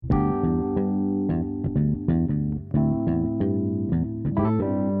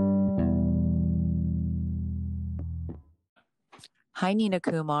Hi, Nina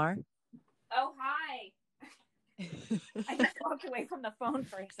Kumar. Oh, hi. I just walked away from the phone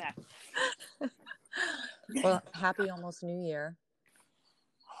for a sec. Well, happy almost New Year.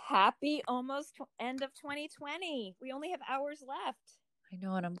 Happy almost end of 2020. We only have hours left. I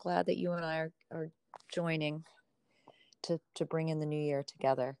know, and I'm glad that you and I are joining to bring in the new year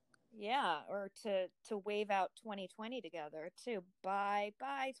together. Yeah, or to wave out 2020 together too. Bye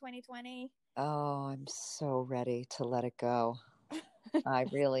 2020. Oh, I'm so ready to let it go. I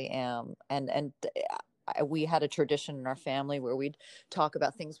really am. We had a tradition in our family where we'd talk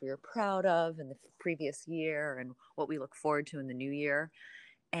about things we were proud of in the previous year and what we look forward to in the new year.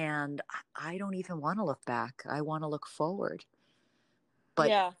 And I don't even want to look back. I want to look forward. But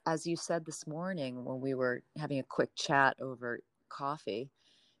Yeah. as you said this morning when we were having a quick chat over coffee,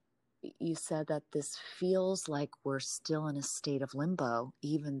 you said that this feels like we're still in a state of limbo,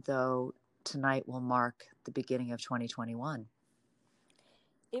 even though tonight will mark the beginning of 2021.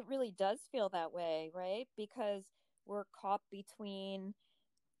 It really does feel that way, right? Because we're caught between,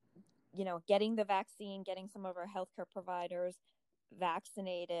 getting the vaccine, getting some of our healthcare providers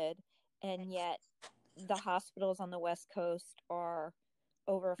vaccinated, and yet the hospitals on the West Coast are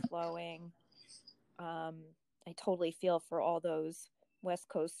overflowing. I totally feel for all those West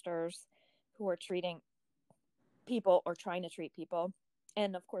Coasters who are treating people or trying to treat people.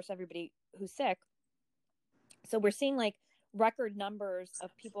 And of course, everybody who's sick. So we're seeing like record numbers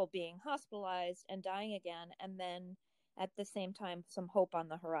of people being hospitalized and dying again. And then at the same time, some hope on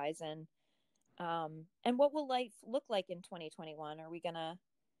the horizon. And what will life look like in 2021? Are we going to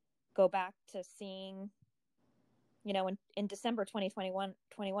go back to seeing, in December 2021,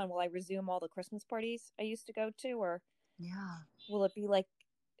 will I resume all the Christmas parties I used to go to? Or Yeah. will it be like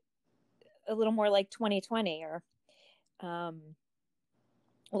a little more like 2020? Or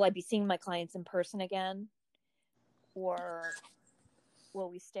will I be seeing my clients in person again? Or will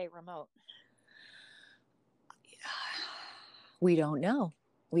we stay remote? We don't know.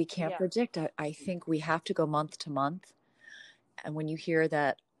 We can't Yeah. predict. I think we have to go month to month. And when you hear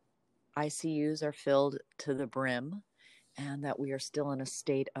that ICUs are filled to the brim and that we are still in a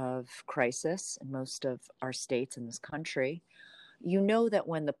state of crisis in most of our states in this country, you know that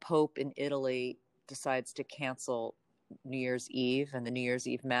when the Pope in Italy decides to cancel New Year's Eve and the New Year's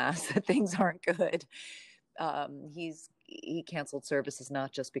Eve Mass, that things aren't good. He canceled services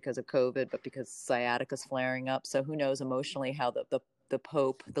not just because of COVID, but because sciatica's flaring up. So who knows emotionally how the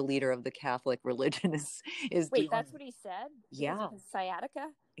Pope, the leader of the Catholic religion, is Wait, that's dealing. what he said because Yeah, of his sciatica?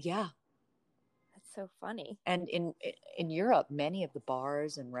 yeah. That's so funny. And in Europe, many of the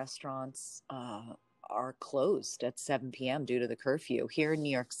bars and restaurants are closed at 7 p.m. due to the curfew. Here in New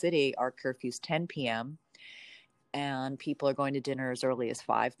York City, our curfew's 10 p.m. and people are going to dinner as early as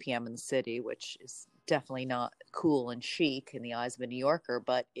 5 p.m. in the city, which is definitely not cool and chic in the eyes of a New Yorker,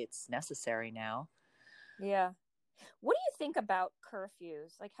 but it's necessary now. Yeah. What do you think about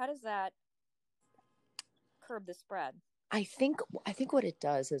curfews? Like, how does that curb the spread? I think what it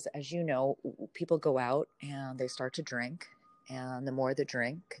does is, as you know, people go out and they start to drink, and the more they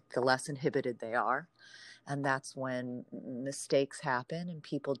drink, the less inhibited they are, and that's when mistakes happen and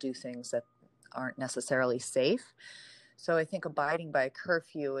people do things that aren't necessarily safe. So I think abiding by a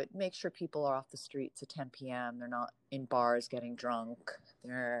curfew, it makes sure people are off the streets at 10 p.m. They're not in bars getting drunk.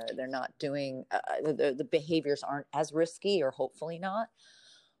 They're not doing the behaviors aren't as risky, or hopefully not.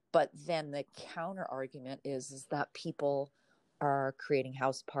 But then the counter argument is that people are creating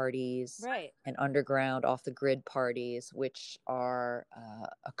house parties Right. and underground off the grid parties, which are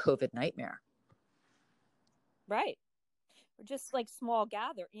a COVID nightmare. Right. Or just like small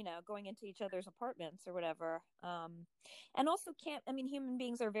gather, going into each other's apartments or whatever. And also human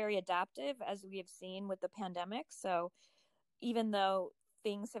beings are very adaptive, as we have seen with the pandemic. So even though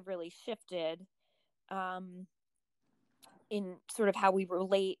things have really shifted, um, in sort of how we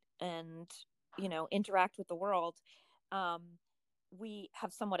relate and interact with the world, um, we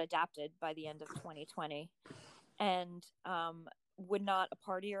have somewhat adapted by the end of 2020. And would not a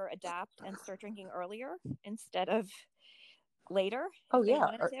partier adapt and start drinking earlier instead of later Oh if they yeah,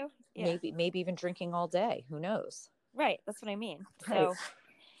 wanted or to? Yeah. maybe even drinking all day. Who knows? Right, that's what I mean. Right. So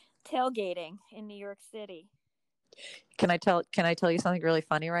tailgating in New York City. Can I tell you something really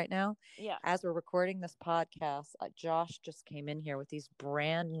funny right now? Yeah. As we're recording this podcast, Josh just came in here with these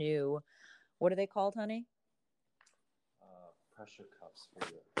brand new, what are they called, honey? Pressure cuffs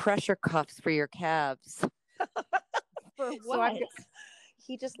for you. Pressure cuffs for your calves. For So what?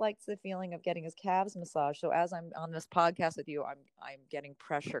 he just likes the feeling of getting his calves massaged. So as I'm on this podcast with you, I'm getting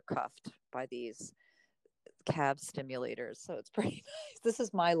pressure cuffed by these calf stimulators. So it's pretty nice. This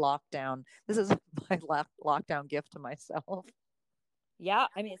is my lockdown. This is my lockdown gift to myself. Yeah,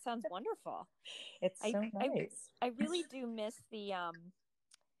 I mean, it sounds wonderful. It's I so I nice. I really do miss the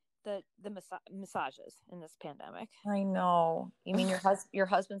massages in this pandemic. I know. You mean your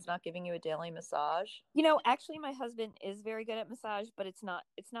husband's not giving you a daily massage? Actually my husband is very good at massage, but it's not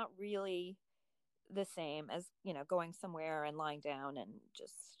really the same as, going somewhere and lying down and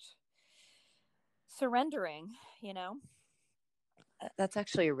just surrendering, you know. That's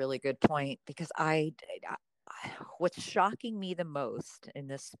actually a really good point because what's shocking me the most in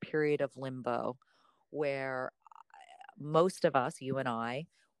this period of limbo, where most of us, you and I,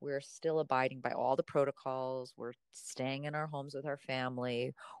 we're still abiding by all the protocols. We're staying in our homes with our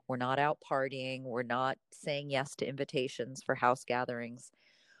family. We're not out partying. We're not saying yes to invitations for house gatherings.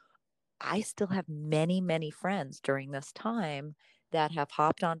 I still have many, many friends during this time that have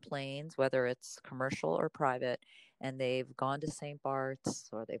hopped on planes, whether it's commercial or private, and they've gone to St. Bart's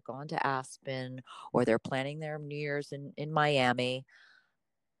or they've gone to Aspen or they're planning their New Year's in Miami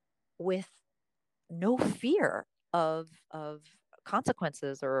with no fear of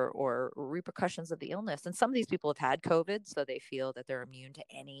consequences or repercussions of the illness. And some of these people have had COVID, so they feel that they're immune to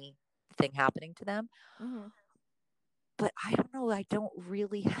anything happening to them. Mm-hmm. But I don't know. I don't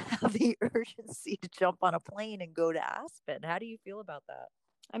really have the urgency to jump on a plane and go to Aspen. How do you feel about that?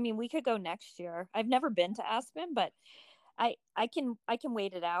 I mean, we could go next year. I've never been to Aspen, but I can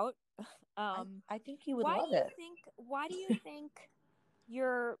wait it out. I, Um, I think you would why do love you it. think? Why do you think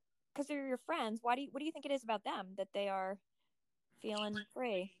you're? Because they're your friends. Why do you? What do you think it is about them that they are feeling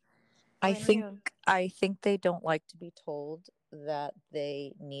free or I think immune? I think they don't like to be told that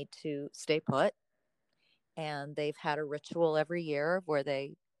they need to stay put, and they've had a ritual every year where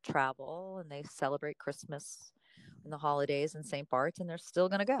they travel and they celebrate Christmas and the holidays in St. Bart's, and they're still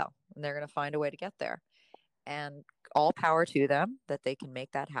going to go and they're going to find a way to get there. And all power to them that they can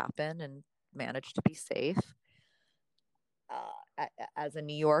make that happen and manage to be safe. As a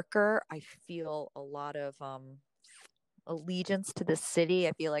New Yorker, I feel a lot of allegiance to the city.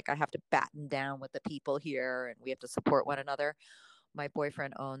 I feel like I have to batten down with the people here and we have to support one another. My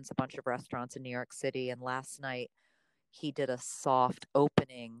boyfriend owns a bunch of restaurants in New York City, and last night he did a soft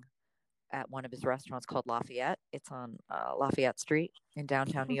opening at one of his restaurants called Lafayette. It's on Lafayette Street in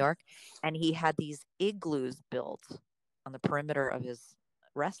downtown New York. And he had these igloos built on the perimeter of his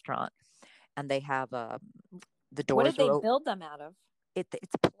restaurant. And they have the What did doors they are build them out of?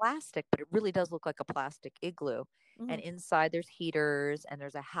 it's plastic, but it really does look like a plastic igloo. And Mm-hmm. inside there's heaters and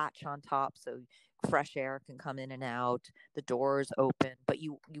there's a hatch on top so fresh air can come in and out. The doors open, but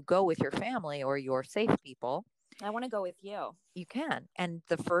you go with your family or your safe people. I want to go with you. You can. And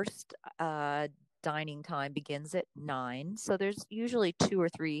the first dining time begins at 9. So there's usually 2 or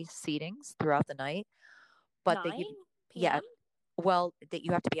 3 seatings throughout the night. But they give you, 9 yeah, p.m. well, that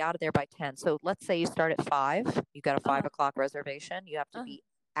you have to be out of there by 10. So let's say you start at 5, you got a Uh 5 huh. o'clock reservation. You have to Uh huh. be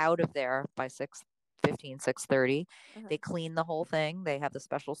out of there by 6:15, 6:30. Uh huh. They clean the whole thing. They have the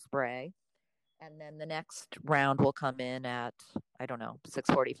special spray. And then the next round will come in at, I don't know,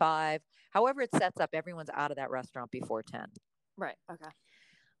 6:45. However it sets up, everyone's out of that restaurant before 10. Right. Okay.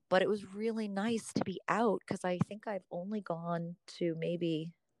 But it was really nice to be out because I think I've only gone to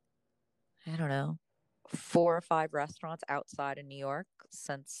maybe, I don't know, 4 or 5 restaurants outside of New York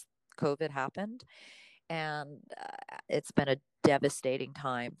since COVID happened. And it's been a devastating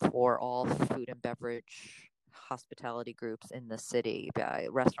time for all food and beverage hospitality groups in the city.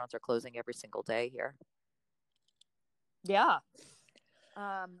 Restaurants are closing every single day here. Yeah.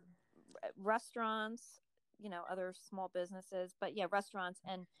 Um, Restaurants, other small businesses, but yeah, restaurants.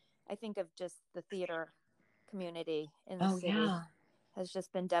 And I think of just the theater community in the Oh, city yeah. has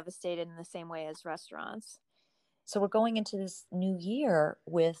just been devastated in the same way as restaurants. So we're going into this new year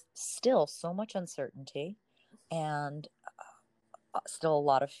with still so much uncertainty and still a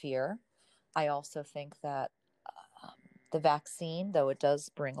lot of fear. I also think that um, the vaccine, though it does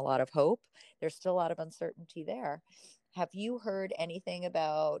bring a lot of hope, there's still a lot of uncertainty there. Have you heard anything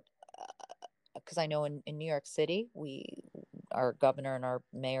about? Because I know in New York City, our governor and our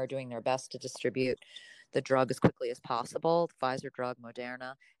mayor are doing their best to distribute the drug as quickly as possible, the Pfizer drug,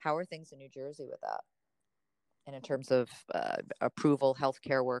 Moderna. How are things in New Jersey with that? And in terms of approval,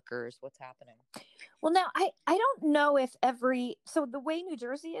 healthcare workers, what's happening? Well, now I don't know if so the way New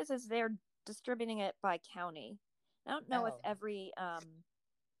Jersey is they're distributing it by county. I don't know if Oh, every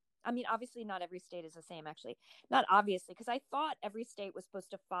I mean, obviously not every state is the same, actually. Not obviously, because I thought every state was supposed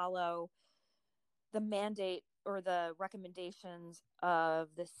to follow the mandate or the recommendations of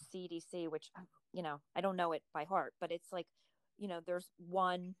the CDC, which, I don't know it by heart, but it's like, there's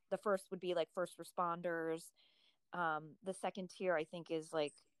the first would be like first responders. The second tier, I think, is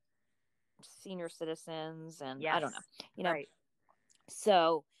like senior citizens. And I don't know, yes, you know, right.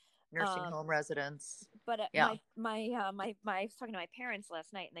 So, Nursing um, home residents. but Yeah. I was talking to my parents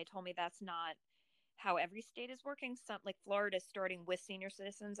last night, and they told me that's not how every state is working. Some like Florida is starting with senior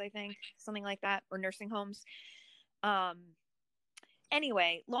citizens, I think, something like that, or nursing homes. Um,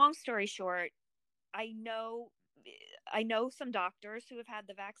 anyway, long story short, I know I know some doctors who have had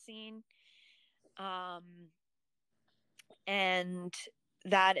the vaccine, um, and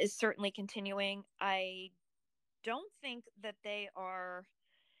that is certainly continuing. I don't think that they are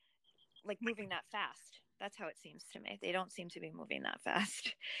like moving that fast. That's how it seems to me. They don't seem to be moving that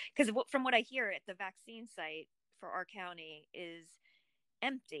fast because from what I hear at the vaccine site for our county is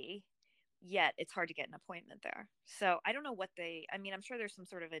empty, yet it's hard to get an appointment there. So I don't know what I mean, I'm sure there's some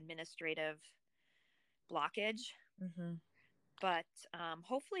sort of administrative blockage, Hmm. but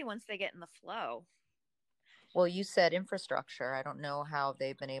hopefully once they get in the flow. Well, you said infrastructure. I don't know how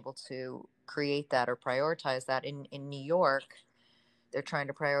they've been able to create that or prioritize that. In New York, they're trying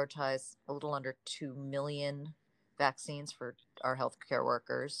to prioritize a little under 2 million vaccines for our healthcare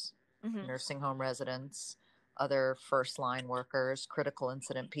workers, Mm-hmm. nursing home residents, other first line workers, critical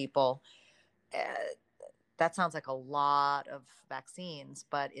incident people. Uh, that sounds like a lot of vaccines,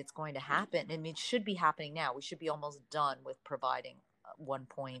 but it's going to happen. I mean, it should be happening now. We should be almost done with providing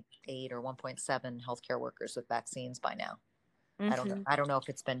 1.8 or 1.7 healthcare workers with vaccines by now. I don't know. Mm-hmm. I don't know if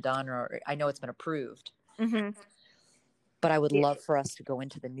it's been done, or I know it's been approved. Mm-hmm. But I would Yeah. love for us to go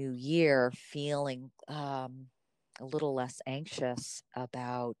into the new year feeling a little less anxious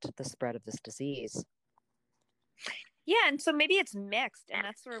about the spread of this disease. Yeah, and so maybe it's mixed, and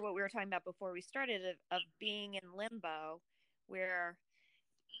that's sort of what we were talking about before we started of being in limbo, where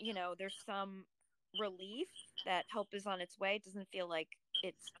there's some relief that help is on its way. It doesn't feel like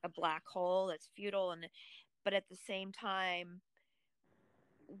it's a black hole that's futile, and but at the same time,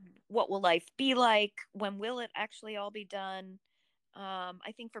 what will life be like? When will it actually all be done?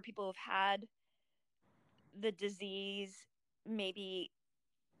 I think for people who've had the disease, maybe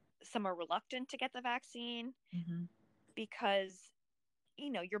some are reluctant to get the vaccine Mm-hmm. because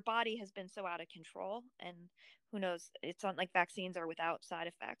your body has been so out of control, and who knows, it's not like vaccines are without side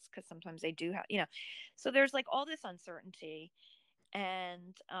effects because sometimes they do have, so there's like all this uncertainty.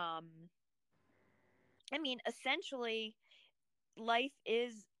 And I mean, essentially life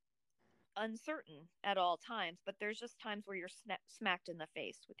is uncertain at all times, but there's just times where you're smacked in the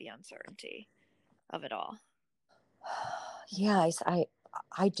face with the uncertainty of it all. Yeah,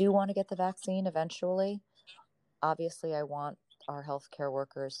 I do want to get the vaccine eventually. Obviously, I want our healthcare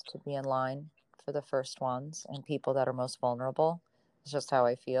workers to be in line for the first ones and people that are most vulnerable. It's just how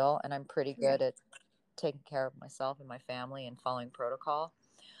I feel. And I'm pretty Yeah. good at taking care of myself and my family and following protocol.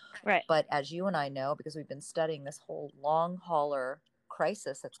 Right. But as you and I know, because we've been studying this whole long hauler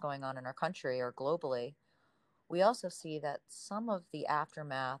crisis that's going on in our country or globally, we also see that some of the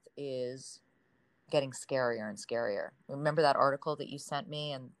aftermath is getting scarier and scarier. Remember that article that you sent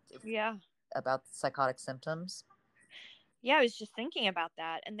me and Yeah. about psychotic symptoms? Yeah, I was just thinking about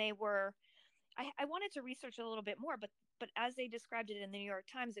that, and I wanted to research a little bit more, but as they described it in the New York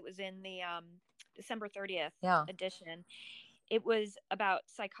Times, it was in the December 30th Yeah. edition. It was about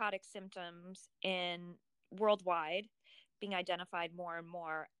psychotic symptoms in worldwide being identified more and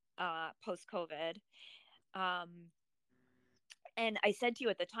more post COVID. Um, and I said to you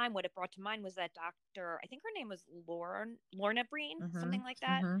at the time, what it brought to mind was that doctor, I think her name was Lorna Breen, Mm-hmm. something like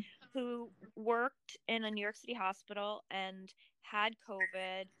that, Mm-hmm. who worked in a New York City hospital and had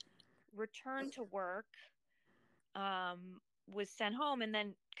COVID, returned to work, was sent home, and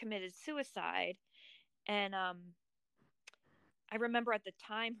then committed suicide. And I remember at the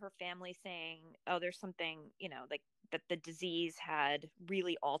time her family saying, "Oh, there's something, like that the disease had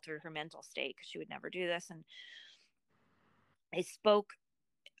really altered her mental state because she would never do this." And I spoke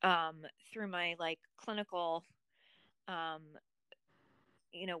through my like clinical um,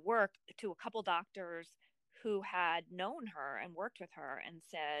 work to a couple doctors who had known her and worked with her and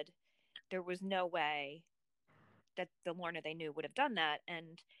said there was no way that the Lorna they knew would have done that.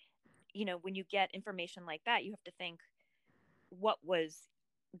 And when you get information like that, you have to think what was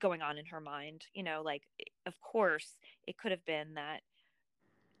going on in her mind. Like, of course, it could have been that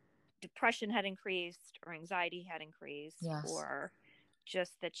depression had increased or anxiety had increased Yes. or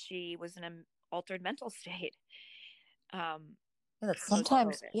just that she was in an altered mental state um, Yeah, that post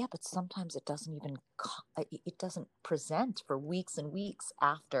sometimes, COVID. yeah, but sometimes it doesn't even, it doesn't present for weeks and weeks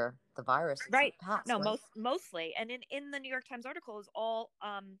after the virus has Right. passed, No, right? mostly. And in the New York Times article is all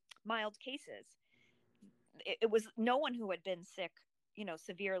mild cases. It was no one who had been sick,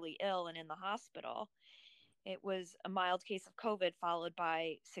 severely ill and in the hospital. It was a mild case of COVID followed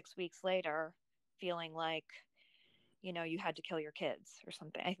by 6 weeks later feeling like you had to kill your kids or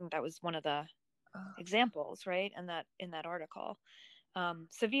something. I think that was one of the Uh, examples, right? In that article.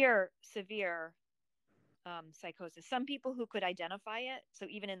 Severe psychosis. Some people who could identify it, so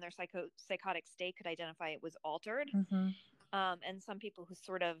even in their psychotic state, could identify it was altered. mhm. And some people who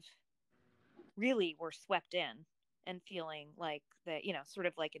sort of really were swept in and feeling like that, sort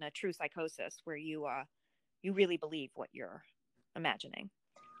of like in a true psychosis where you really believe what you're imagining.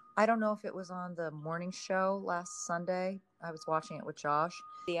 I don't know if it was on the morning show last Sunday. I was watching it with Josh.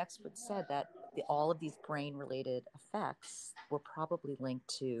 The expert said that all of these brain related effects were probably linked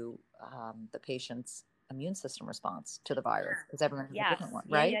to the patient's immune system response to the virus, because everyone has a different Yes. one,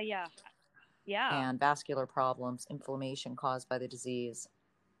 Yeah, right? yeah, yeah. Yeah. And vascular problems, inflammation caused by the disease.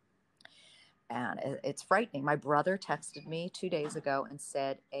 And it's frightening. My brother texted me 2 days ago and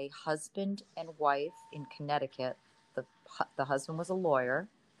said a husband and wife in Connecticut, the husband was a lawyer.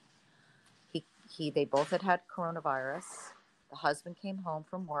 They both had coronavirus. The husband came home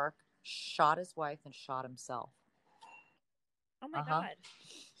from work, shot his wife, and shot himself. Oh my Uh-huh. God.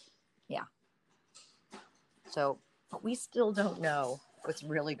 Yeah. So we still don't know what's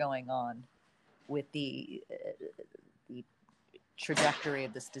really going on with the trajectory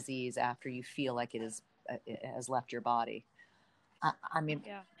of this disease after you feel like it has left your body. I mean,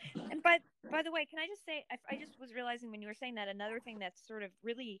 Yeah. And by the way, can I just say, I just was realizing when you were saying that, another thing that's sort of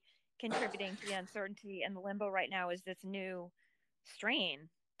really contributing to the uncertainty and the limbo right now is this new strain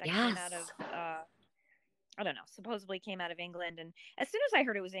that came out of yes. I don't know, supposedly came out of England. And as soon as I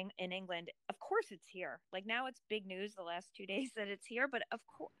heard it was in England, of course it's here. Like now it's big news the last 2 days that it's here. But of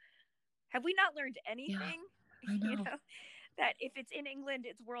course, have we not learned Yeah, anything? I You know. know, that if it's in England,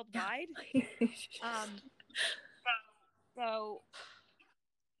 it's worldwide. Um, so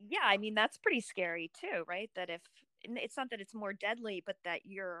yeah, I mean, that's pretty scary too, right? That if it's not that it's more deadly, but that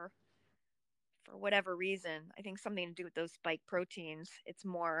you're, for whatever reason, I think something to do with those spike proteins,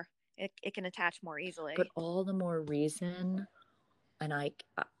 it can attach more But easily. all the more reason, and I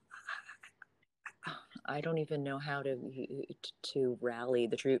don't even know how to rally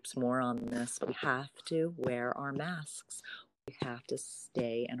the troops more on this. But we have to wear our masks. We have to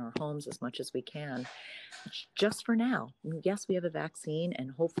stay in our homes as much as we can, just for now. Yes, we have a vaccine,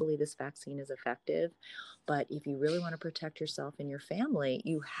 and hopefully this vaccine is effective. But if you really want to protect yourself and your family,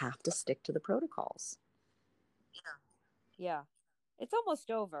 you have to stick to the protocols. Yeah. It's almost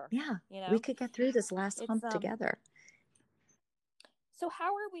over, Yeah, you we know? could get through this last It's hump together. so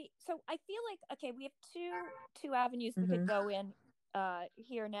how are we, so I feel like, okay, we have two avenues we could Mm-hmm. go in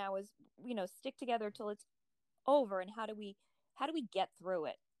here now is, stick together till it's over, and how do we get through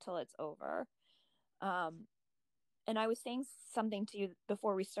it till it's over? Um and I was saying something to you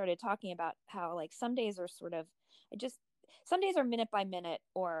before we started talking about how like some days are sort of, I just some days are minute by minute,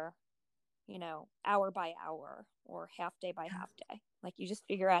 or hour by hour, or half day by half day. Like you just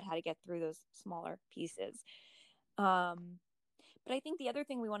figure out how to get through those smaller pieces. Um, but I think the other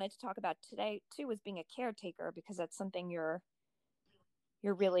thing we wanted to talk about today too was being a caretaker, because that's something you're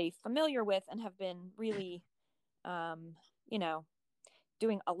really familiar with and have been really, um, you know,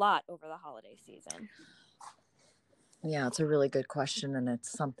 doing a lot over the holiday season. Yeah, it's a really good question, and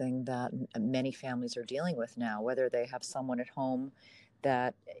it's something that many families are dealing with now, whether they have someone at home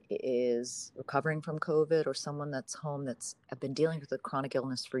that is recovering from COVID or someone that's home that's been dealing with a chronic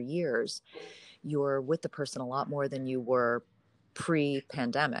illness for years. You're with the person a lot more than you were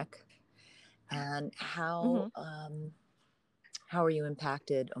pre-pandemic. And Mm-hmm. how are you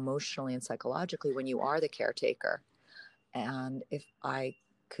impacted emotionally and psychologically when you are the caretaker? And if I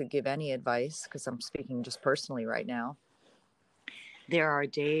could give any advice, because I'm speaking just personally right now, there are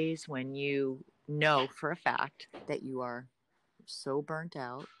days when you know for a fact that you are so burnt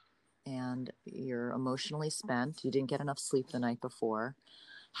out and you're emotionally spent. You didn't get enough sleep the night before.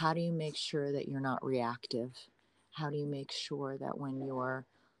 How do you make sure that you're not reactive? How do you make sure that when your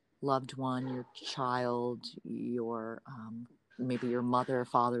loved one, your child, your maybe your mother or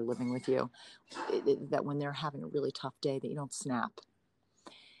father living with you, that when they're having a really tough day, that you don't snap?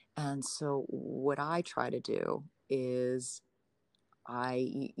 And so, what I try to do is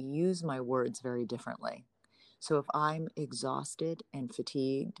use my words very differently. So if I'm exhausted and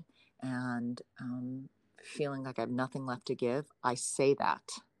fatigued and feeling like I have nothing left to give, I say that.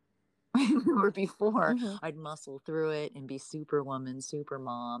 Or before, Mm-hmm. I'd muscle through it and be superwoman, super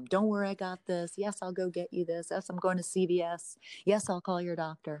mom. Don't worry, I got this. Yes, I'll go get you this. Yes, I'm going to CVS. Yes, I'll call your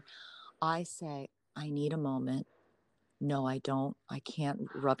doctor. I say, I need a moment. No, I don't. I can't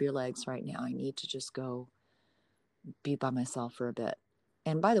rub your legs right now. I need to just go be by myself for a bit.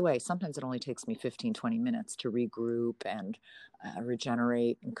 And by the way, sometimes it only takes me 15, 20 minutes to regroup and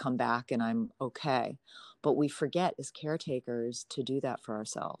regenerate and come back, and I'm okay. But we forget as caretakers to do that for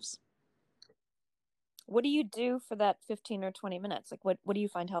ourselves. What do you do for that 15 or 20 minutes? Like what do you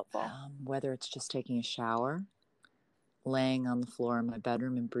find helpful? Whether it's just taking a shower, laying on the floor in my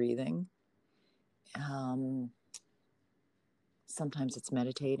bedroom and breathing. Um, Sometimes it's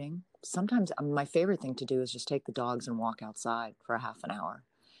meditating. Sometimes my favorite thing to do is just take the dogs and walk outside for a half an hour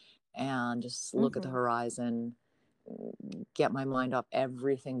and just look at the Mm-hmm. horizon, get my mind off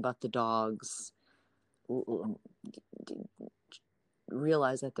everything but the dogs,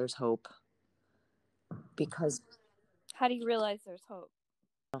 realize that there's hope because How do you realize there's hope?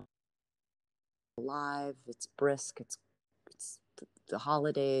 alive, it's brisk, it's the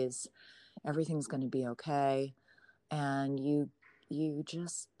holidays, everything's going to be okay. And you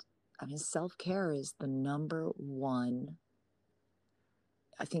just, I mean, self-care is the number one,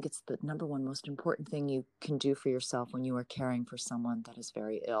 I think it's the number one most important thing you can do for yourself when you are caring for someone that is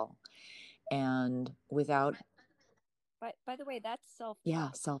very ill. And without, By the way, that's yeah,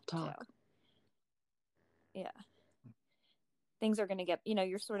 self-talk too. self-talk. Yeah. Things are going to get,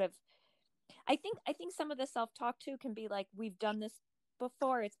 you're sort of I think some of the self-talk too can be like we've done this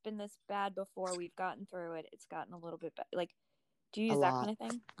before, it's been this bad before, we've gotten through it, it's gotten a little bit better. Like do you A use that lot, kind of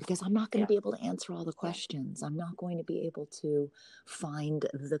thing? because I'm not going to Yeah. be able to answer all the Yeah. questions. I'm not going to be able to find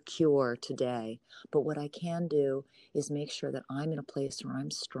the cure today. But what I can do is make sure that I'm in a place where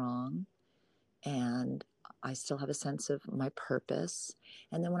I'm strong and I still have a sense of my purpose.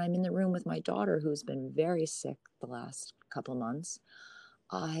 And then when I'm in the room with my daughter, who's been very sick the last couple of months,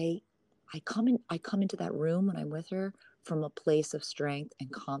 I I come into that room when I'm with her from a place of strength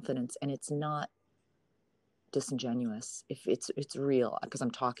and confidence, and it's not disingenuous. If it's real, because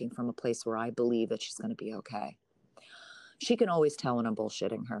I'm talking from a place where I believe that she's going to be okay. She can always tell when I'm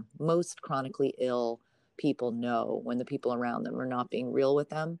bullshitting her. Most chronically ill people know when the people around them are not being real with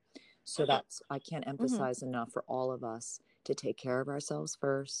them. So that's, I can't Mm-hmm. emphasize enough for all of us to take care of ourselves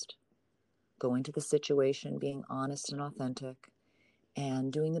first, go into the situation being honest and authentic,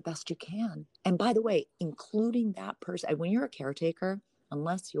 and doing the best you can. And by the way, including that person, when you're a caretaker,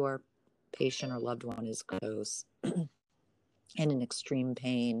 unless your patient or loved one is close and in extreme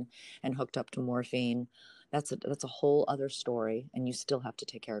pain and hooked up to morphine, that's a whole other story, and you still have to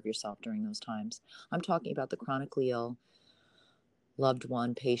take care of yourself during those times. I'm talking about the chronically ill loved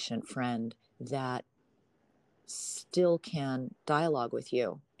one, patient, friend that still can dialogue with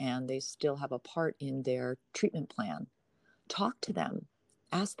you and they still have a part in their treatment plan. Talk to them,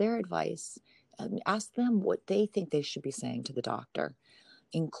 ask their advice, ask them what they think they should be saying to the doctor,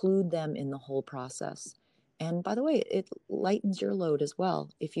 include them in the whole process. And by the way, it lightens your load as well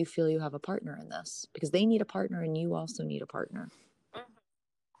if you feel you have a partner in this, because they need a partner and you also need a partner.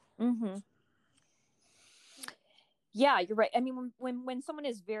 Mm-hmm. Yeah, you're right. I mean, when someone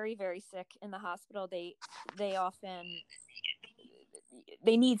is very, very sick in the hospital, they often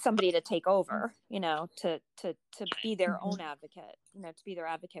they need somebody to take over, to be their own Mm-hmm. advocate, to be their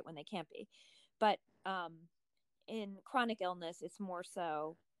advocate when they can't be. But in chronic illness, it's more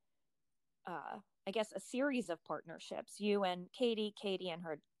so, I guess, a series of partnerships. You and Katie and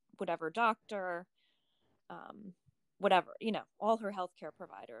her whatever doctor, um, whatever, all her healthcare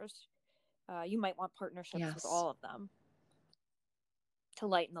providers. You might want partnerships with Yes. all of them to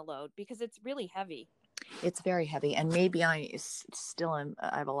lighten the load because it's really heavy. It's very heavy, and maybe I still am.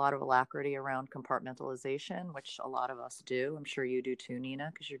 I have a lot of alacrity around compartmentalization, which a lot of us do. I'm sure you do too, Nina,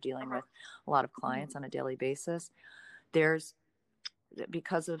 because you're dealing with a lot of clients on a daily basis. There's,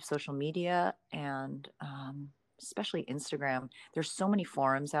 because of social media and especially Instagram, there's so many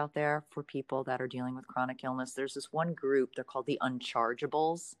forums out there for people that are dealing with chronic illness. There's this one group, they're called the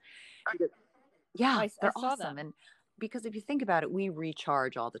Unchargeables. Yeah, I they're saw awesome. them. And because if you think about it, we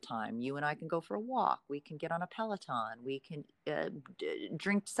recharge all the time. You and I can go for a walk. We can get on a Peloton. We can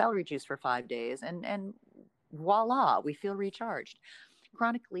drink celery juice for 5 days, and voila, we feel recharged.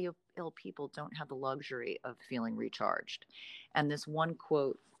 Chronically ill people don't have the luxury of feeling recharged. And this one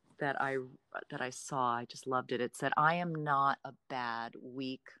quote that I saw, I just loved it. It said, "I am not a bad,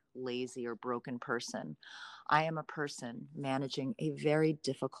 weak, lazy, or broken person. I am a person managing a very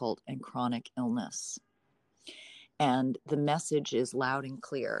difficult and chronic illness." And the message is loud and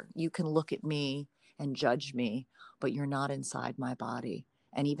clear. You can look at me and judge me, but you're not inside my body.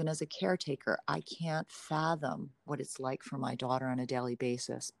 And even as a caretaker, I can't fathom what it's like for my daughter on a daily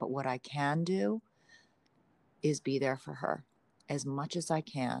basis. But what I can do is be there for her as much as I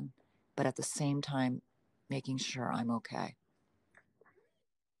can, but at the same time, making sure I'm okay.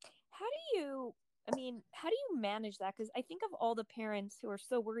 How do you I mean, how do you manage that? Because I think of all the parents who are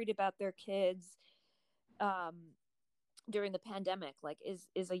so worried about their kids um, during the pandemic. Like, is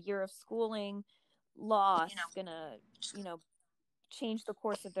a year of schooling loss gonna, you know, change the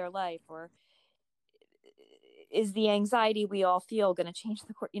course of their life, or is the anxiety we all feel going to change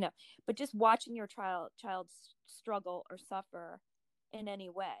the course? You know, but just watching your child struggle or suffer in any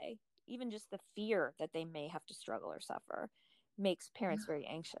way, even just the fear that they may have to struggle or suffer, makes parents very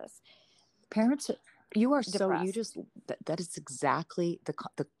anxious, Parents, you are so, you depressed. just, that is exactly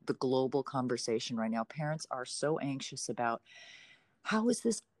the global conversation right now. Parents are so anxious about, how is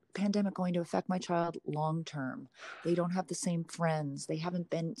this pandemic going to affect my child long term? They don't have the same friends. They haven't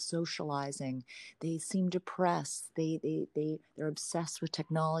been socializing. They seem depressed. They're obsessed with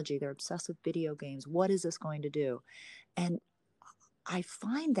technology. They're obsessed with video games. What is this going to do? And I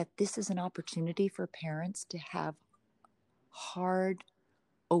find that this is an opportunity for parents to have hard,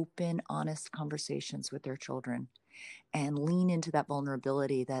 open, honest conversations with their children and lean into that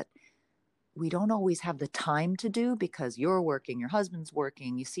vulnerability that we don't always have the time to do because you're working, your husband's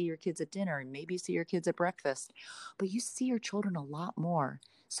working, you see your kids at dinner, and maybe you see your kids at breakfast, but you see your children a lot more.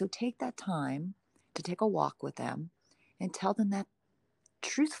 So take that time to take a walk with them and tell them that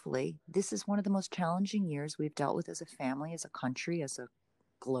truthfully, this is one of the most challenging years we've dealt with as a family, as a country, as a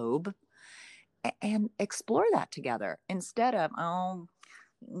globe, and explore that together instead of, oh,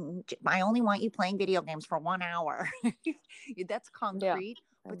 I only want you playing video games for 1 hour. That's Yeah, concrete,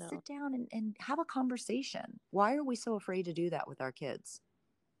 I but know. sit down and have a conversation. Why are we so afraid to do that with our kids?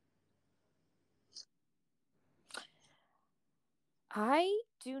 I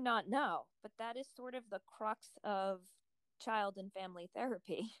do not know, but that is sort of the crux of child and family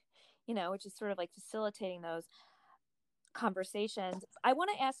therapy, you know, which is sort of like facilitating those conversations. I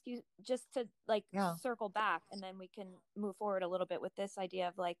want to ask you just to like Yeah. circle back, and then we can move forward a little bit with this idea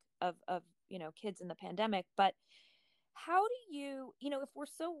of like of you know, kids in the pandemic. But how do you, you know, if we're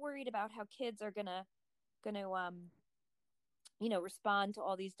so worried about how kids are gonna you know, respond to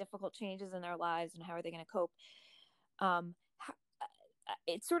all these difficult changes in their lives and how are they going to cope, how,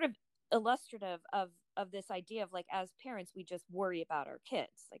 it's sort of illustrative of this idea of like, as parents we just worry about our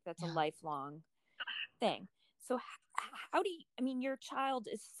kids, like that's a Yeah. lifelong thing. So how do you, I mean, your child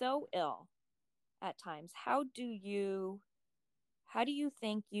is so ill at times. How do you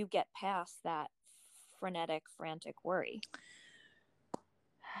think you get past that frenetic, frantic worry?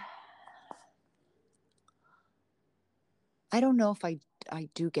 I don't know if I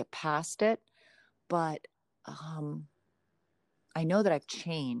do get past it, but um, I know that I've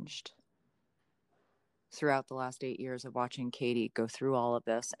changed throughout the last 8 years of watching Katie go through all of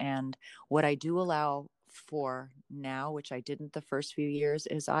this. And what I do allow for now, which I didn't the first few years,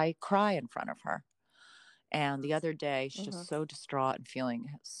 is I cry in front of her. And the other day, she's Mm-hmm. just so distraught and feeling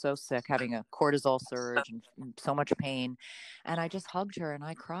so sick, having a cortisol surge and so much pain. And I just hugged her and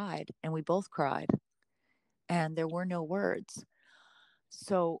I cried, and we both cried, and there were no words.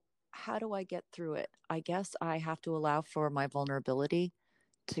 So, how do I get through it? I guess I have to allow for my vulnerability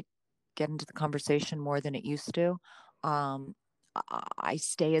to get into the conversation more than it used to. Um, I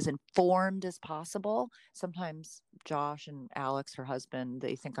stay as informed as possible. Sometimes Josh and Alex, her husband,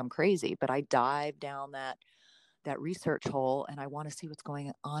 they think I'm crazy, but I dive down that research hole and I want to see what's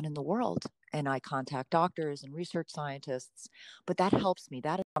going on in the world. And I contact doctors and research scientists. But that helps me.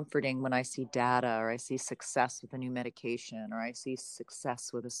 That is comforting when I see data or I see success with a new medication or I see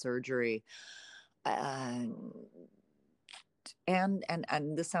success with a surgery. Uh, and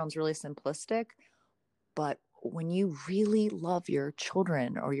this sounds really simplistic, but when you really love your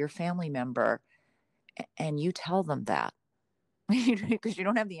children or your family member and you tell them that, because you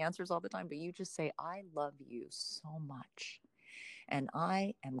don't have the answers all the time, but you just say, I love you so much. And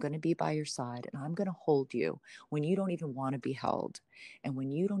I am going to be by your side and I'm going to hold you when you don't even want to be held and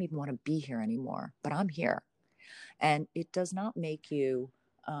when you don't even want to be here anymore. But I'm here. And it does not make you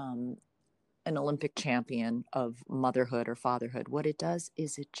an Olympic champion of motherhood or fatherhood. What it does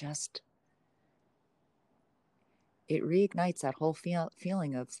is it reignites that whole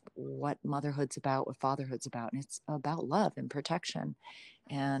feeling of what motherhood's about, what fatherhood's about. And it's about love and protection.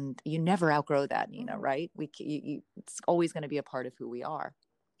 And you never outgrow that, Neena, Mm-hmm. right? It's always going to be a part of who we are.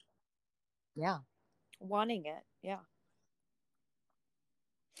 Yeah. Wanting it, yeah.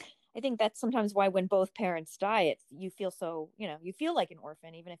 I think that's sometimes why when both parents die, it you feel so, you know, you feel like an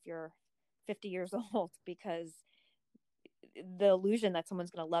orphan even if you're 50 years old, because the illusion that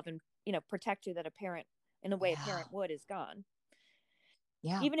someone's going to love and, you know, protect you, that a parent in the way a Yeah. parent would, is gone,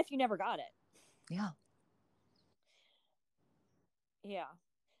 Yeah. even if you never got it. Yeah. Yeah.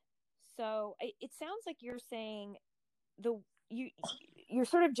 So it sounds like you're saying the you're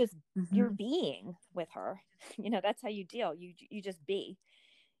sort of just, you're Mm-hmm. being with her. That's how you deal. You just be.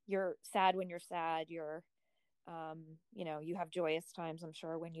 You're sad when you're sad. You're, you have joyous times, I'm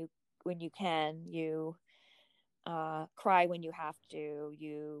sure, when you can. You cry when you have to.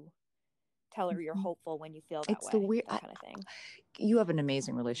 You tell her you're hopeful when you feel that It's the way, weird. that kind of thing. You have an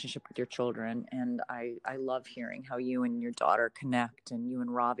amazing relationship with your children, and I love hearing how you and your daughter connect, and you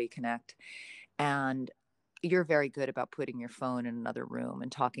and Ravi connect. And you're very good about putting your phone in another room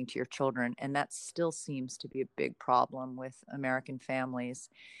and talking to your children, and that still seems to be a big problem with American families.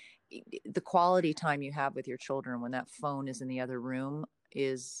 The quality time you have with your children when that phone is in the other room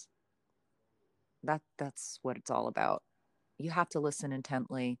is that's what it's all about. You have to listen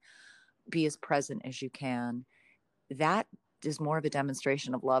intently, be as present as you can. That is more of a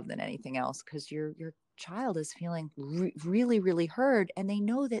demonstration of love than anything else, because your child is feeling really really heard, and they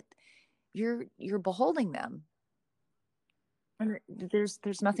know that you're beholding them, and there's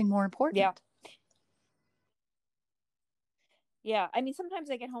nothing more Yeah. important. Yeah. I mean, sometimes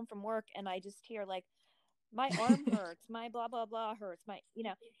I get home from work and I just hear like, my arm hurts, my blah, blah, blah hurts,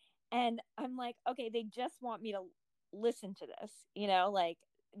 and I'm like, okay, they just want me to listen to this, like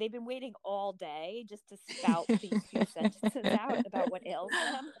they've been waiting all day just to spout these few sentences out about what ails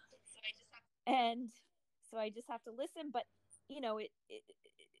them. And so I just have to listen. But,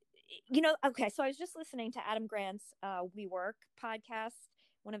 okay. So I was just listening to Adam Grant's We Work podcast,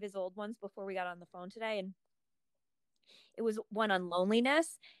 one of his old ones before we got on the phone today. And it was one on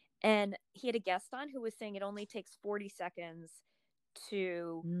loneliness. And he had a guest on who was saying it only takes 40 seconds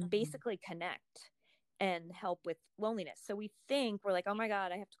to Mm-hmm. basically connect and help with loneliness. So we think, we're like, oh my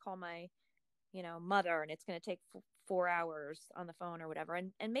God, I have to call my, mother, and it's going to take 4 hours on the phone or whatever.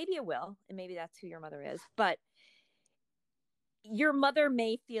 And maybe it will. And maybe that's who your mother is. But your mother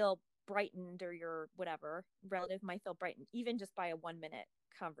may feel brightened, or your whatever relative might feel brightened, even just by a 1 minute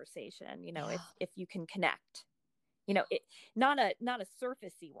conversation, Yeah. if you can connect, it, not a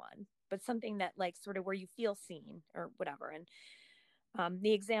surfacey one, but something that like sort of where you feel seen or whatever. And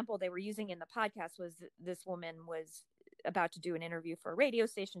the example they were using in the podcast was this woman was about to do an interview for a radio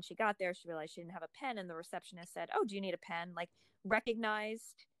station. She got there, she realized she didn't have a pen, and the receptionist said, "Oh, do you need a pen?" Like,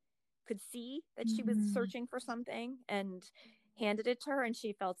 recognized, could see that she was Mm-hmm. searching for something, and handed it to her, and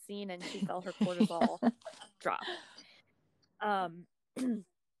she felt seen, and she felt her cortisol drop. Um,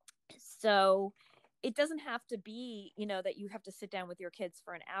 so it doesn't have to be, that you have to sit down with your kids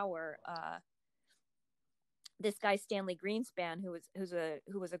for an hour. This guy Stanley Greenspan,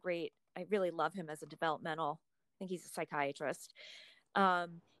 who was a great, I really love him as a developmental, I think he's a psychiatrist.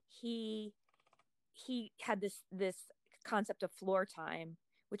 He had this concept of floor time,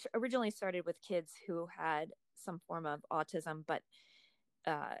 which originally started with kids who had some form of autism, but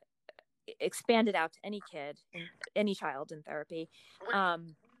uh, expanded out to any kid and any child in therapy,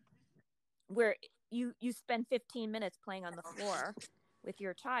 where you spend 15 minutes playing on the floor with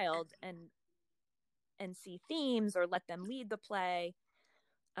your child, and see themes, or let them lead the play.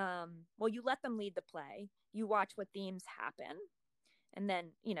 Well, you let them lead the play, you watch what themes happen, and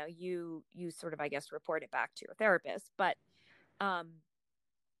then you sort of, I guess, report it back to your therapist. But um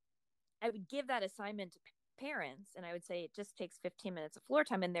I would give that assignment to parents, and I would say it just takes 15 minutes of floor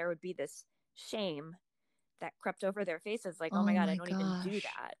time, and there would be this shame that crept over their faces, like, oh my Oh God, I my don't even do gosh.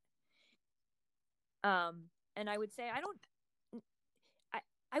 that. And I would say, I,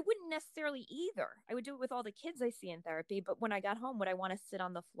 I wouldn't necessarily either. I would do it with all the kids I see in therapy, but when I got home, would I want to sit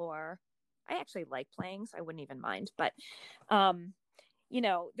on the floor? I actually like playing, so I wouldn't even mind. But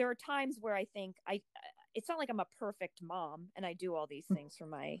there are times where I think it's not like I'm a perfect mom and I do all these things for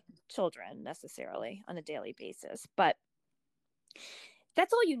my children necessarily on a daily basis, but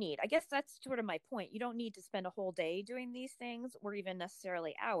that's all you need. I guess that's sort of my point. You don't need to spend a whole day doing these things, or even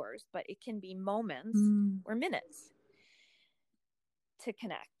necessarily hours, but it can be moments Mm. or minutes to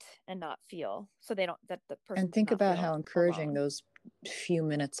connect and not feel, so they don't, that the person And does think not about how feel encouraging alone. those few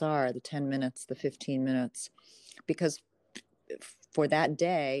minutes are, the 10 minutes, the 15 minutes, because for that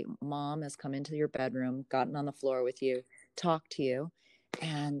day, mom has come into your bedroom, gotten on the floor with you, talked to you,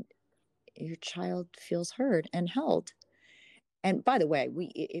 and your child feels heard and held. And by the way,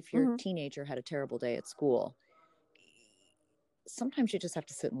 if your Mm-hmm. teenager had a terrible day at school, sometimes you just have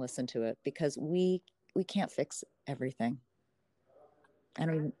to sit and listen to it, because we can't fix everything. I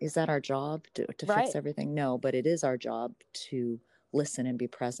don't. Is that our job to fix Right. everything? No, but it is our job to listen and be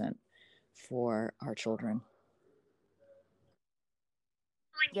present for our children.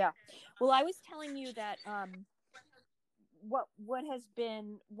 Yeah. Well, I was telling you that what has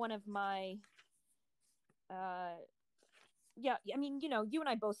been one of my uh yeah, I mean, you and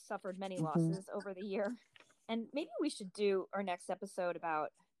I both suffered many Mm-hmm. losses over the year. And maybe we should do our next episode about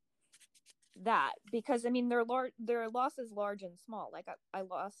that, because I mean their loss is large and small. Like we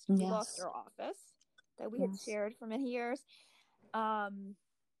lost Yes. our office that we had Yes. shared for many years. And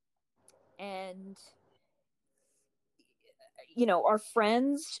our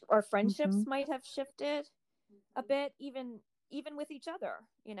friendships Mm-hmm. might have shifted a bit, even with each other.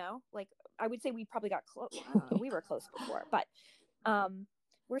 Like I would say we probably got close. I don't know, we were close before, but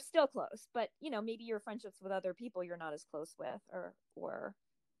we're still close. But maybe your friendships with other people you're not as close with, or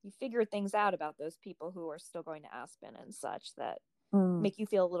you figure things out about those people who are still going to Aspen and such that make you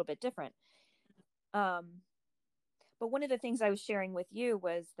feel a little bit different. But one of the things I was sharing with you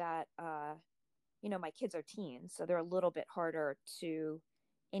was that my kids are teens, so they're a little bit harder to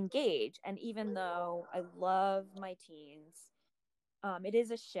engage. And even though I love my teens, it is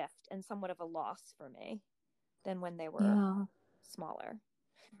a shift and somewhat of a loss for me than when they were Yeah. smaller.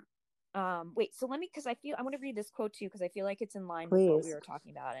 Wait, so because I want to read this quote to you because I feel like it's in line with what we Please. were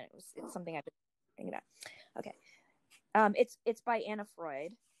talking about, and it's something I've been thinking about. Okay. It's by Anna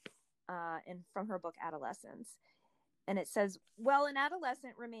Freud, and from her book Adolescence. And it says, "While an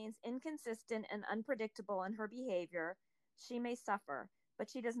adolescent remains inconsistent and unpredictable in her behavior, she may suffer, but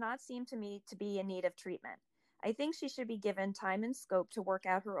she does not seem to me to be in need of treatment. I think she should be given time and scope to work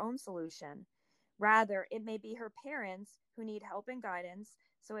out her own solution. Rather, it may be her parents who need help and guidance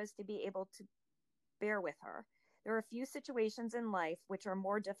so as to be able to bear with her. There are few situations in life which are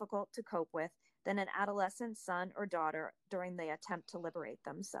more difficult to cope with than an adolescent son or daughter during the attempt to liberate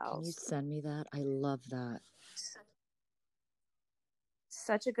Can you themselves." send me that? I love that.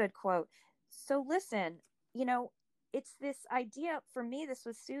 Such a good quote. So listen, it's this idea for me. This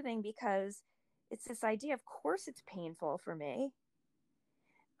was soothing because it's this idea. Of course, it's painful for me,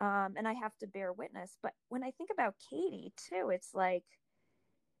 and I have to bear witness. But when I think about Katie too, it's like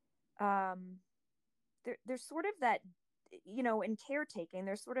um, there's sort of that, in caretaking.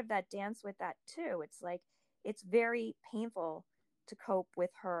 There's sort of that dance with that too. It's like it's very painful to cope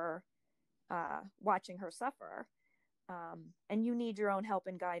with her, watching her suffer. And you need your own help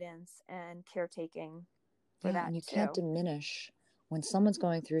and guidance and caretaking for Yeah, and that you can't too. diminish when someone's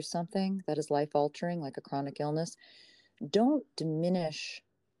going through something that is life altering, like a chronic illness. Don't diminish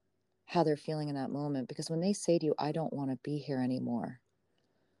how they're feeling in that moment, because when they say to you, I don't want to be here anymore,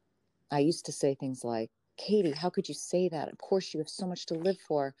 I used to say things like, Katie, how could you say that? Of course, you have so much to live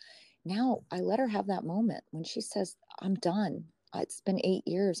for. Now I let her have that moment when she says, I'm done. It's been 8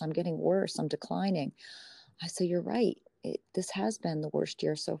 years. I'm getting worse. I'm declining. I say, you're right. This has been the worst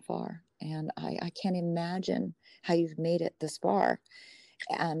year so far. And I can't imagine how you've made it this far.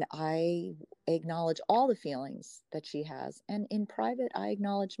 And I acknowledge all the feelings that she has. And in private, I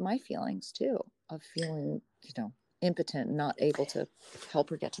acknowledge my feelings too, of feeling, impotent, not able to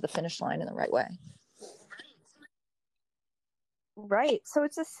help her get to the finish line in the right way. Right. So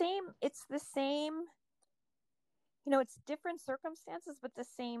it's the same, it's different circumstances, but the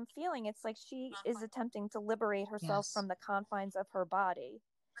same feeling. It's like she is attempting to liberate herself Yes. from the confines of her body,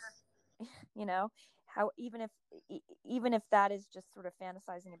 you know, how even if that is just sort of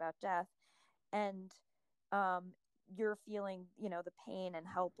fantasizing about death. And um, you're feeling, the pain and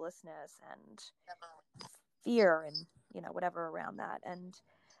helplessness and fear and, whatever around that. And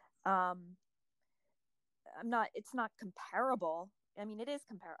um, it's not comparable. I mean, it is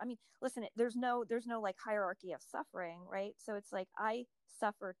comparable. I mean, listen, there's no like hierarchy of suffering, right? So it's like I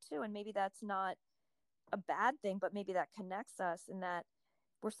suffer too, and maybe that's not a bad thing, but maybe that connects us in that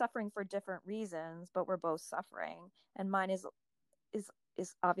we're suffering for different reasons, but we're both suffering. And mine is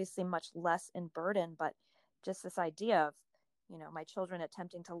obviously much less in burden, but just this idea of, my children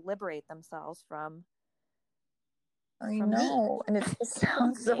attempting to liberate themselves I from me, know. And it just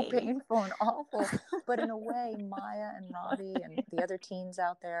from sounds so me. painful and awful. But in a way, Maya and Robbie and the other teens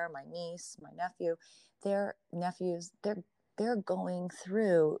out there, my niece, my nephew, their nephews, they're going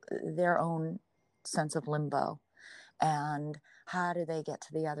through their own sense of limbo. And how do they get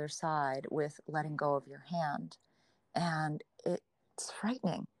to the other side with letting go of your hand? And it's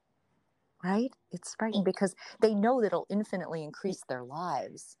frightening, right? It's frightening because they know that it'll infinitely increase their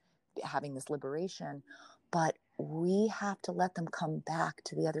lives having this liberation, but we have to let them come back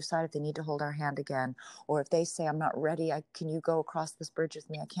to the other side if they need to hold our hand again, or if they say, I'm not ready, can you go across this bridge with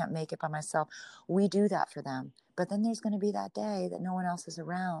me? I can't make it by myself. We do that for them. But then there's going to be that day that no one else is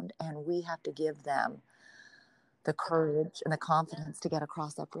around, and we have to give them the courage and the confidence to get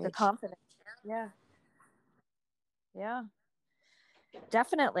across that The bridge. confidence. Yeah. Yeah.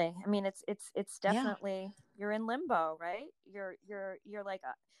 Definitely. I mean, it's Yeah. definitely, you're in limbo, right? You're like,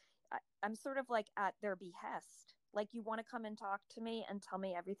 I'm sort of like at their behest. Like, you want to come and talk to me and tell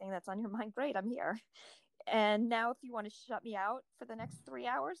me everything that's on your mind. Great, I'm here. And now if you want to shut me out for the next 3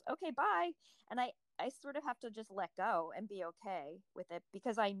 hours, okay, bye. And I sort of have to just let go and be okay with it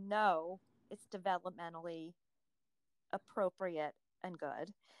because I know it's developmentally appropriate and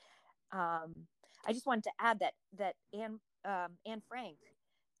good. I just wanted to add that Anne Frank,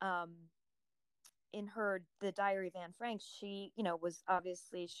 um, in her The Diary of Anne Frank, she, was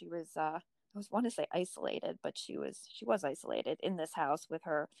obviously, she was I was want to say isolated, but she was isolated in this house with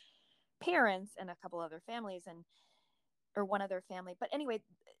her parents and a couple other families, and or one other family. But anyway,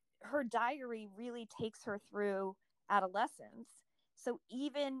 her diary really takes her through adolescence. So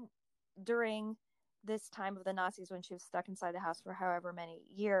even during this time of the Nazis, when she was stuck inside the house for however many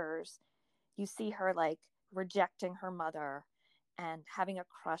years, you see her like rejecting her mother and having a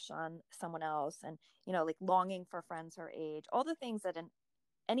crush on someone else, and like longing for friends her age, all the things that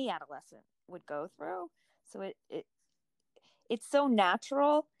any adolescent would go through. So it's so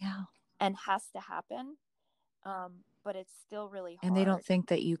natural Yeah. and has to happen, but it's still really And they don't hard. think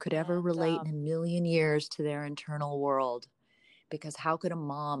that you could ever And relate in a million years to their internal world, because how could a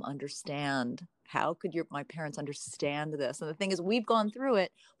mom understand? How could my parents understand this? And the thing is, we've gone through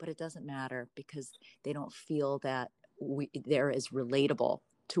it, but it doesn't matter because they don't feel that they're as relatable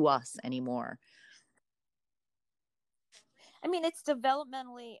to us anymore. I mean, it's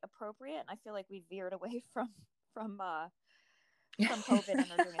developmentally appropriate, and I feel like we veered away from uh from COVID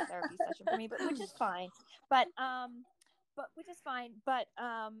and are doing a therapy session for me, but which is fine. But which is fine. But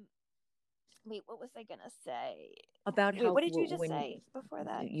wait, what was I gonna say? About Wait, how what did you just when say before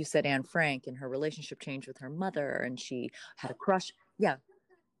that? you said Anne Frank and her relationship changed with her mother and she had a crush. Yeah.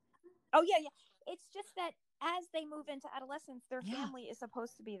 Oh yeah, yeah. It's just that as they move into adolescence, their Yeah. family is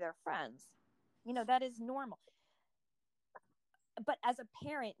supposed to be their friends. That is normal. But as a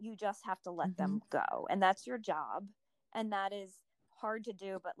parent, you just have to let Mm-hmm. them go, and that's your job, and that is hard to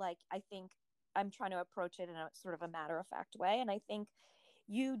do. But like, I think I'm trying to approach it in a sort of a matter of fact way, and I think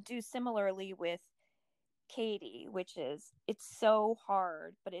you do similarly with Katie, which is it's so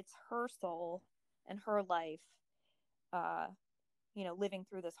hard, but it's her soul and her life, uh, living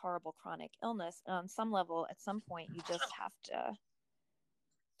through this horrible chronic illness. And on some level, at some point, you just have to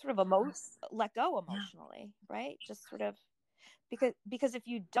sort of Yes. let go Yeah. emotionally, right? Just sort of because if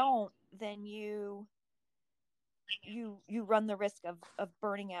you don't, then you run the risk of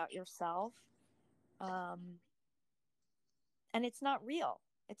burning out yourself, um and it's not real.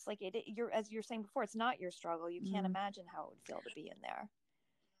 It's like you're, as you're saying before, it's not your struggle. You can't Mm. imagine how it would feel to be in there.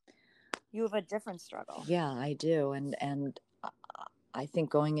 You have a different struggle. Yeah, I do. And I think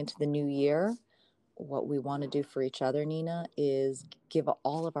going into the new year, what we want to do for each other, Neena, is give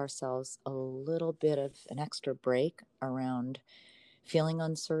all of ourselves a little bit of an extra break around feeling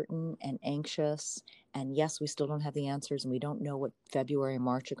uncertain and anxious. And yes, we still don't have the answers and we don't know what February and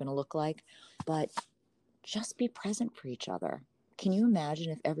March are going to look like, but just be present for each other. Can you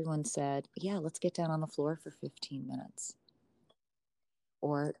imagine if everyone said, yeah, let's get down on the floor for 15 minutes?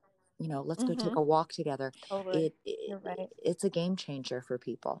 Or, let's go take Mm-hmm. a walk together. Totally. It You're right. it's a game changer for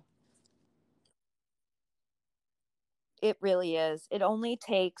people. It really is. It only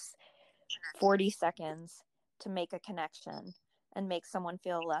takes 40 seconds to make a connection and make someone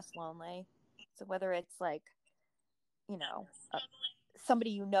feel less lonely. So whether it's like, you know, uh,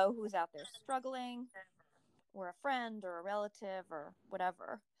 somebody who's out there struggling, or a friend or a relative or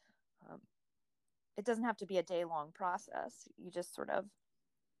whatever, um, it doesn't have to be a day long process. You just sort of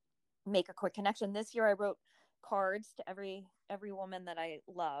make a quick connection. This year I wrote cards to every woman that I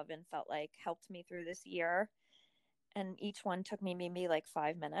love and felt like helped me through this year. And each one took me maybe like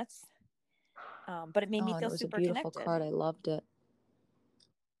 5 minutes. But it made me Oh, and feel it was a super beautiful connected. card. I loved it.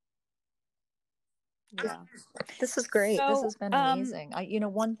 Yeah. This is great. This So, has been amazing.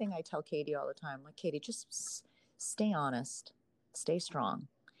 One thing I tell Katie all the time, like, Katie, just stay honest, stay strong,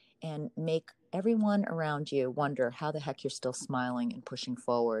 and make everyone around you wonder how the heck you're still smiling and pushing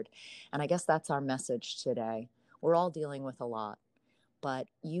forward. And I guess that's our message today. We're all dealing with a lot, but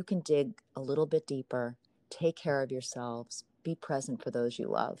you can dig a little bit deeper, take care of yourselves, be present for those you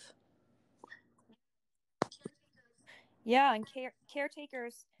love. yeah, and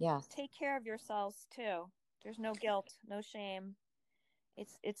caretakers, Yes. take care of yourselves too. There's no guilt, no shame.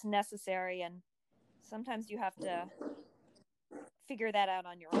 It's necessary, and sometimes you have to figure that out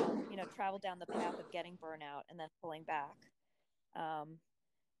on your own. Travel down the path of getting burnout and then pulling back. Um,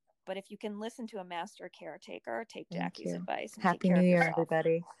 but if you can listen to a master caretaker, take Thank Jackie's you. advice and take Happy care New of Year, yourself.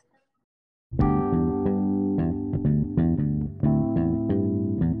 everybody.